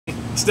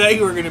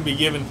Today we're going to be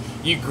giving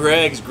you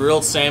Greg's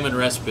grilled salmon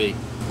recipe.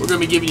 We're going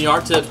to be giving you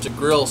our tips to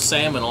grill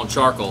salmon on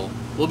charcoal.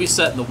 We'll be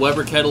setting the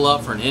Weber kettle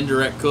up for an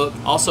indirect cook,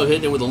 also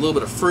hitting it with a little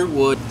bit of fruit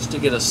wood just to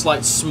get a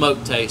slight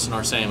smoke taste in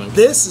our salmon.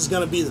 This is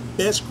going to be the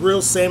best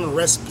grilled salmon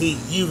recipe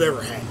you've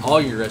ever had.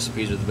 All your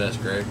recipes are the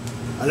best, Greg.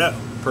 I know.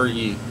 Per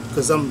you.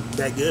 Because I'm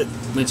that good.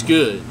 It's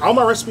good. All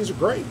my recipes are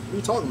great. What are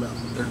you talking about?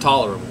 They're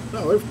tolerable.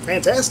 No, they're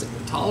fantastic.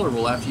 They're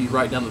tolerable after you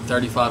write down the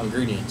 35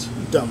 ingredients.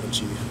 I'm done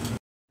with you.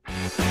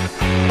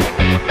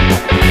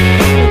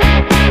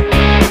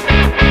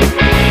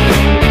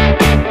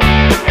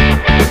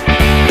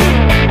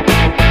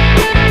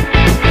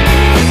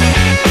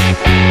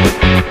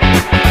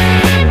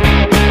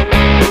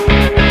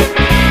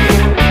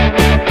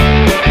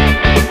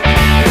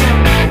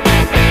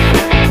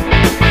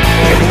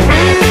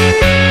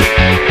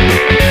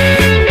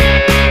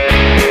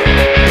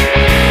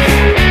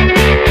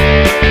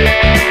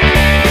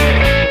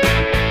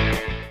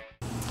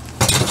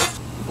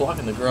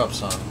 Blocking the grub,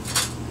 son.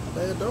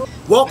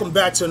 Welcome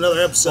back to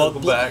another episode.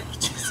 Welcome back.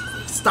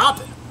 Stop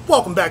it.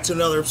 Welcome back to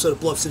another episode of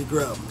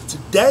BluffCityGrub.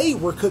 Today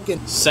we're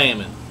cooking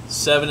salmon.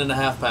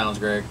 7.5 pounds,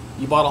 Greg.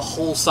 You bought a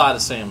whole side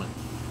of salmon.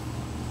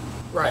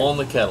 Right. On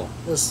the kettle.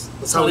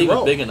 That's how we roll.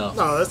 Not big enough.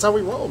 No, that's how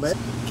we roll, man.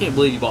 Can't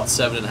believe you bought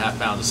 7.5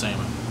 pounds of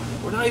salmon.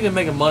 We're not even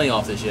making money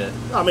off this yet.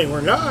 I mean,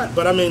 we're not,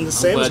 but I mean, the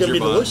salmon's going to be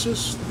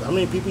delicious. How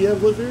many people you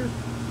have live here?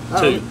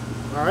 2.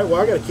 All right,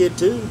 well, I got a kid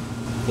too.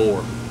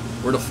 4.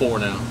 We're to 4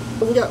 now.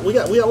 We got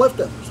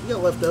leftovers. We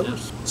got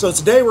leftovers. Yeah. So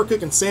today we're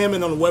cooking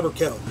salmon on the Weber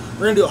kettle.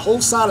 We're gonna do a whole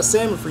side of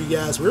salmon for you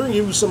guys. We're gonna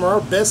give you some of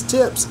our best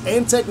tips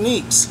and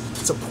techniques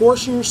to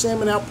portion your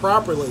salmon out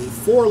properly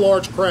for a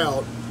large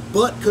crowd,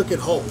 but cook it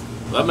whole.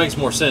 Well, that makes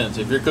more sense.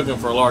 If you're cooking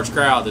for a large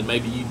crowd, then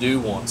maybe you do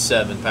want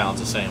 7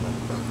 pounds of salmon.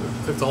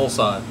 Cook the whole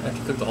side. After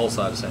you cook the whole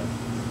side of salmon.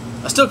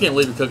 I still can't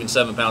believe you're cooking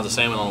 7 pounds of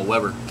salmon on a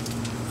Weber.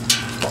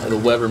 Probably the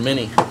Weber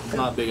Mini.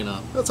 Not big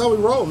enough. That's how we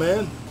roll,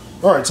 man.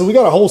 All right, so we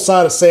got a whole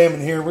side of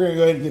salmon here. We're gonna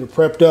go ahead and get it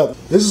prepped up.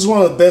 This is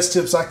one of the best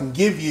tips I can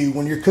give you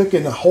when you're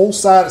cooking a whole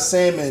side of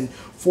salmon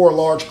for a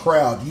large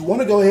crowd. You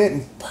wanna go ahead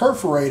and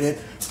perforate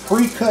it,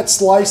 pre-cut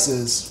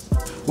slices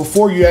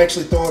before you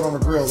actually throw it on the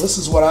grill. This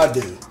is what I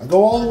do. I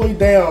go all the way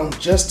down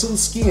just to the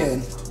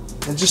skin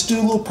and just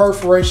do little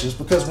perforations,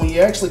 because when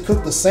you actually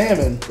cook the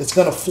salmon, it's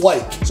gonna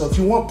flake. So if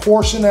you want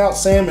portion out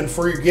salmon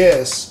for your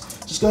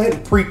guests, just go ahead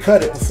and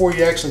pre-cut it before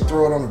you actually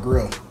throw it on the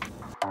grill.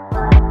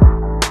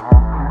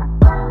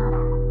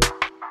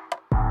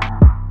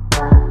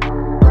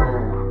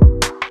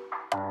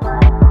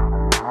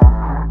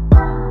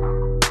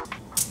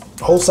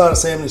 Whole side of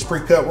salmon is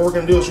pre-cut. What we're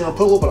going to do is we're going to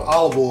put a little bit of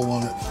olive oil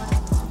on it.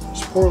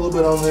 Just pour a little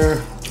bit on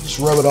there. Just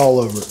rub it all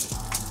over it.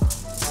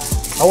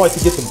 I like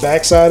to get the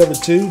back side of it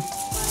too.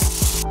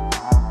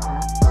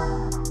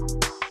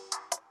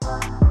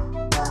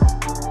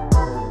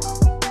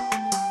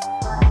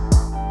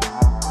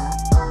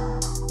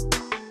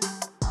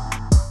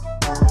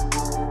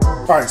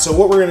 Alright, so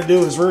what we're going to do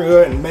is we're going to go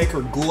ahead and make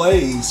our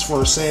glaze for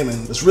our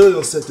salmon. It's really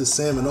going to set this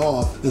salmon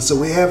off. And so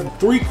we have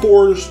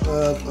 3/4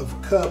 of a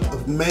cup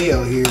of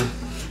mayo here.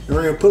 And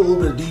we're going to put a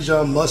little bit of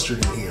Dijon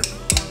Mustard in here.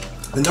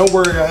 And don't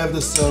worry, I have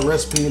this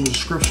recipe in the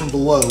description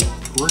below.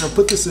 We're going to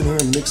put this in here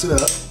and mix it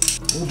up.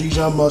 A little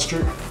Dijon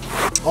Mustard.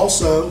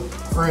 Also,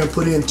 we're going to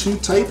put in 2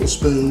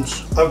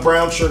 tablespoons of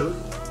brown sugar.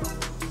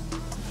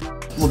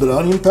 A little bit of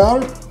onion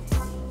powder. A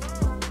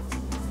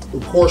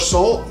little coarse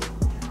salt.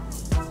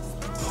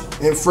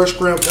 And fresh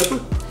ground pepper.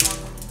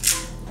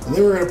 And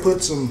then we're going to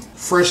put some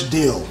fresh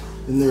dill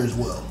in there as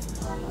well.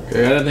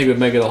 Okay, I didn't think we'd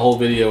make it a whole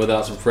video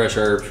without some fresh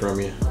herbs from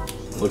you.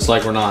 Looks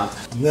like we're not.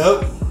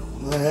 Nope,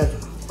 not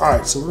happening.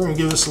 Alright, so we're going to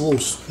give this a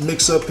little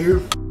mix up here.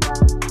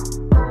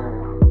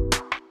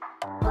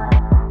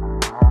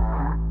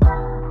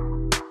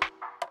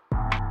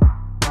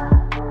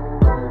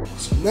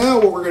 So now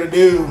what we're going to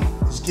do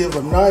is give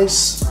a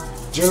nice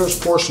generous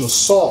portion of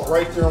salt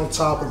right there on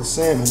top of the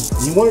salmon.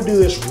 And you want to do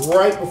this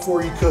right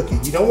before you cook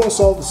it. You don't want to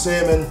salt the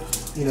salmon,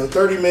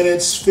 30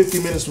 minutes,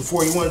 50 minutes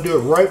before. You want to do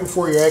it right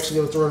before you're actually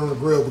going to throw it on the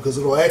grill, because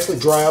it'll actually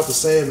dry out the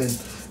salmon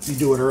if you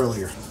do it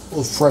earlier. A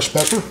little fresh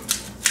pepper.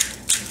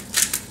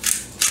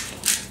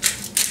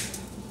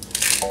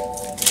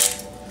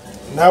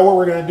 Now what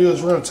we're going to do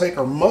is we're going to take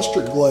our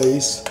mustard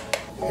glaze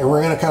and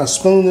we're going to kind of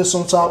spoon this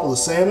on top of the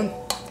salmon.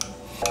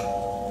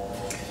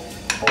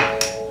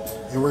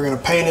 And we're going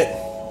to paint it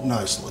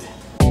nicely.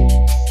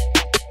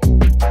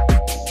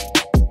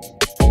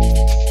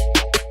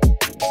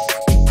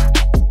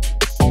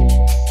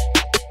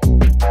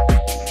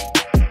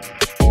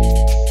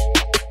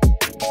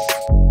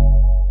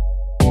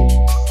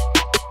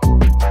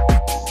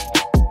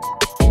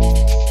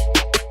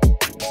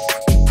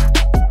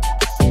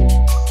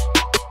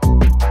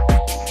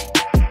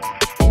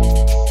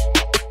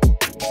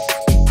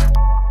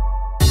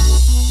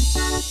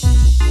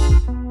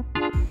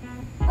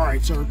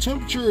 Alright, so our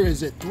temperature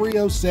is at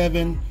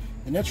 307,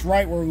 and that's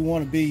right where we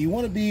want to be. You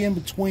want to be in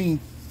between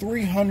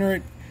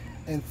 300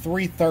 and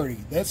 330.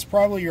 That's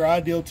probably your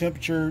ideal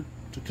temperature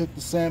to cook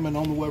the salmon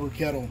on the Weber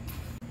kettle.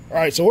 All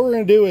right, so what we're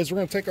gonna do is we're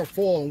gonna take our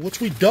foil, which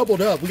we doubled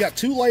up. We got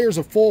 2 layers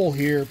of foil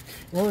here.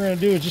 What we're gonna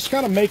do is just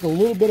kind of make a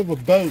little bit of a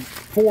boat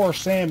for our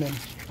salmon.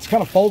 Just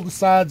kind of fold the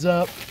sides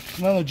up,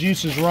 none of the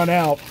juices run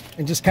out,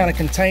 and just kind of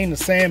contain the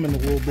salmon a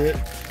little bit.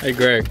 Hey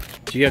Greg,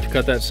 did you have to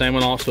cut that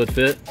salmon off so it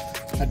fit?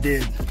 I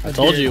did. I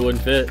told you it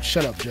wouldn't fit.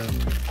 Shut up, Joe.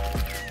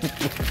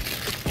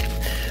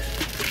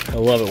 I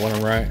love it when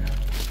I'm right.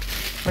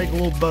 Make a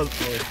little boat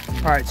for you.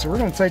 All right, so we're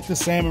gonna take this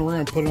salmon, we're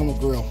gonna put it on the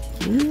grill.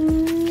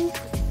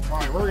 All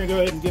right, we're gonna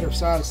go ahead and get our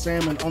side of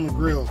salmon on the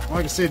grill.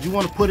 Like I said, you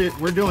wanna put it,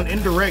 we're doing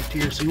indirect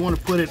here, so you wanna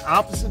put it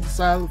opposite the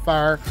side of the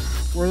fire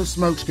where the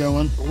smoke's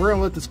going. But we're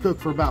gonna let this cook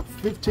for about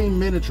 15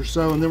 minutes or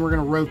so, and then we're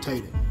gonna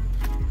rotate it.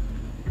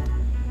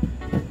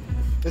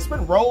 It's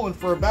been rolling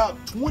for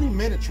about 20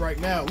 minutes right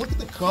now. Look at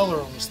the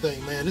color on this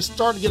thing, man. It's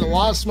starting to get a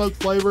lot of smoke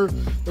flavor.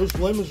 Those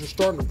lemons are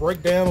starting to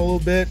break down a little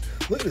bit.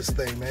 Look at this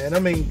thing, man. I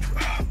mean,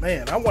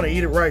 man, I want to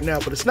eat it right now,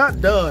 but it's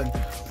not done.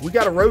 We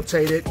got to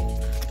rotate it,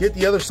 get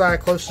the other side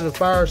close to the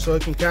fire so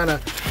it can kind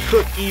of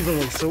cook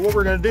evenly. So what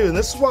we're going to do, and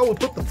this is why we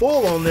put the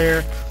foil on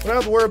there, we don't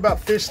have to worry about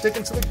fish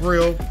sticking to the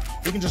grill.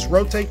 We can just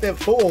rotate that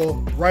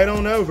foil right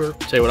on over.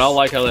 Tell you what, I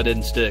like how that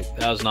didn't stick.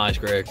 That was nice,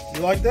 Greg.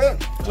 You like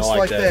that? Just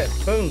like that.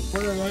 Boom.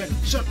 Put it right.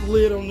 Shut the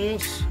lid on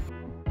this.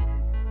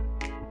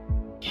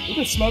 We've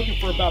been smoking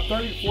for about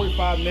 30 to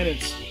 45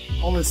 minutes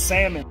on this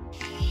salmon.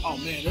 Oh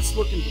man, it's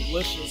looking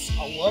delicious.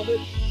 I love it.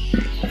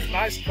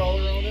 Nice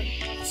color on it.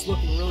 It's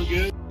looking really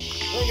good.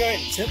 We're gonna go ahead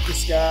and temp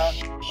this guy.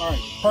 All right,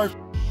 perfect.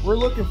 We're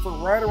looking for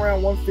right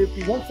around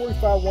 150,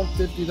 145,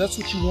 150. That's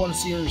what you want to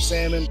see on your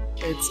salmon.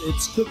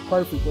 It's cooked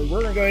perfectly.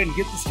 We're gonna go ahead and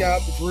get this guy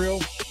off the grill,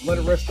 let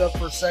it rest up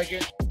for a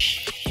second.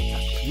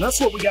 And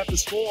that's what we got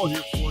this foil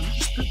here for. You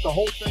just cook the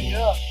whole thing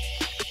up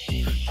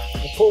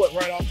and pull it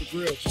right off the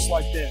grill, just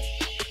like that.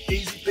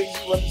 Easy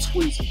peasy, lemon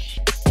squeezy.